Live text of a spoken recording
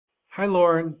Hi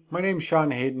Lauren, my name's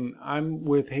Sean Hayden. I'm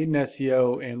with Hayden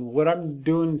SEO, and what I'm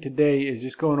doing today is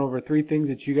just going over 3 things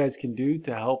that you guys can do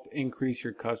to help increase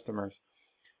your customers.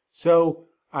 So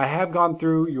I have gone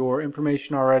through your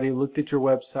information already, looked at your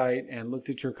website and looked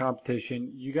at your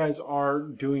competition. You guys are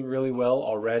doing really well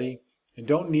already and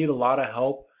don't need a lot of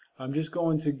help. I'm just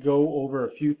going to go over a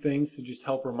few things to just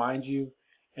help remind you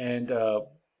and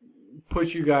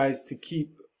push you guys to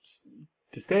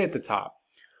stay at the top.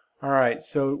 All right,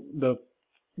 so the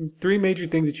 3 major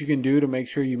things that you can do to make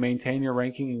sure you maintain your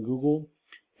ranking in Google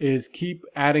is keep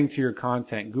adding to your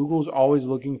content. Google's always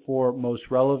looking for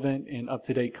most relevant and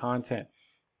up-to-date content.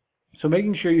 So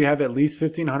making sure you have at least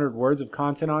 1,500 words of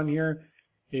content on here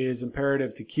is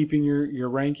imperative to keeping your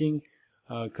ranking,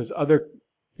 because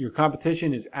your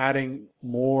competition is adding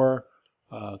more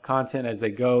content as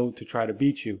they go to try to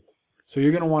beat you. So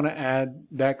you're going to want to add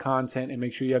that content and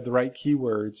make sure you have the right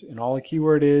keywords. And all a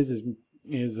keyword is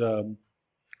a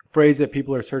phrase that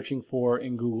people are searching for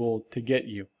in Google to get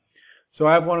you. So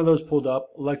I have one of those pulled up,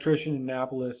 electrician in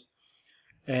Annapolis.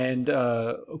 And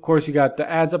of course you got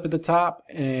the ads up at the top,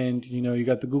 and you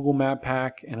got the Google Map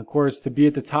Pack. And of course, to be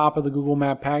at the top of the Google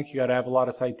Map Pack, you got to have a lot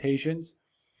of citations.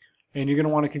 And you're going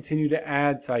to want to continue to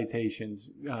add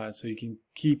citations so you can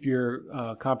keep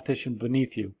your competition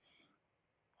beneath you.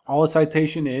 All a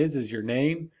citation is your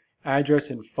name,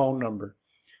 address, and phone number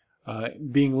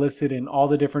being listed in all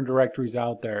the different directories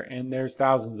out there, and there's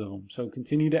thousands of them. So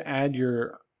continue to add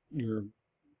your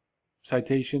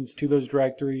citations to those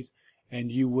directories,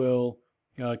 and you will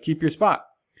keep your spot.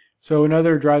 So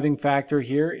another driving factor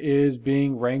here is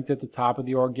being ranked at the top of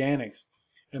the organics.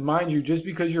 And mind you, just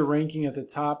because you're ranking at the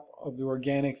top of the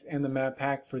organics and the map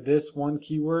pack for this one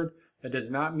keyword, that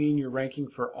does not mean you're ranking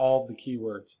for all of the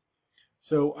keywords.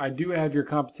 So I do have your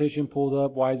competition pulled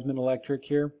up, Wiseman Electric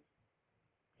here,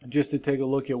 just to take a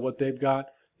look at what they've got.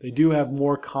 They do have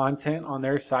more content on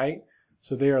their site,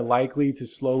 so they are likely to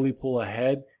slowly pull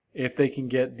ahead if they can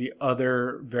get the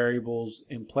other variables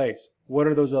in place. What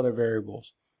are those other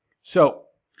variables? So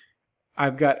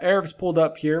I've got Ahrefs pulled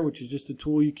up here, which is just a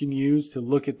tool you can use to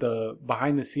look at the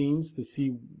behind the scenes to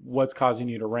see what's causing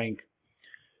you to rank.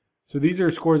 So these are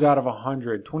scores out of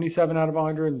 100, 27 out of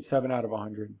 100 and 7 out of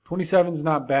 100. 27 is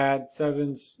not bad,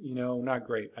 7's not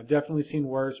great. I've definitely seen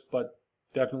worse, but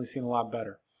definitely seen a lot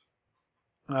better.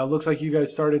 Looks like you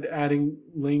guys started adding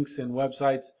links and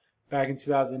websites back in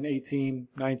 2018,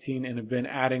 19, and have been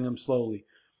adding them slowly.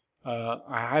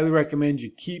 I highly recommend you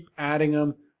keep adding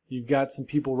them. You've got some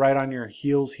people right on your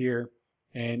heels here,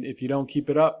 and if you don't keep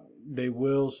it up, they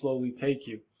will slowly take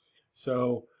you.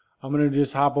 So I'm going to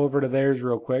just hop over to theirs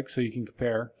real quick so you can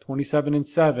compare. 27 and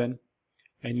 7,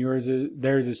 and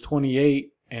theirs is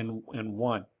 28 and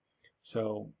 1.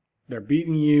 So they're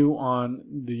beating you on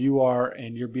the UR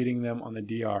and you're beating them on the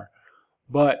DR.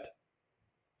 But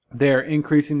they're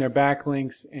increasing their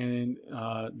backlinks, and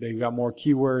they've got more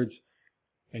keywords,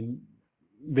 and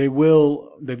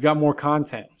they've got more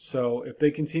content. So if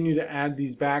they continue to add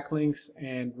these backlinks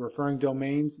and referring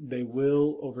domains, they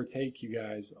will overtake you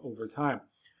guys over time.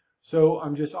 So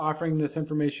I'm just offering this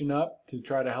information up to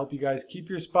try to help you guys keep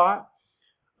your spot.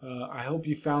 I hope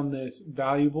you found this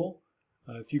valuable.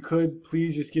 If you could,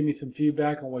 please just give me some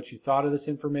feedback on what you thought of this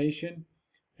information.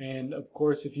 And of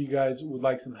course, if you guys would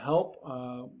like some help,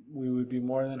 we would be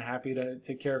more than happy to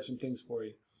take care of some things for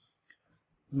you.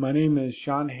 My name is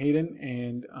Sean Hayden,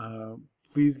 and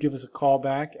please give us a call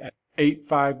back at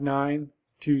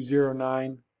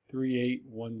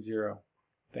 859-209-3810.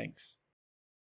 Thanks.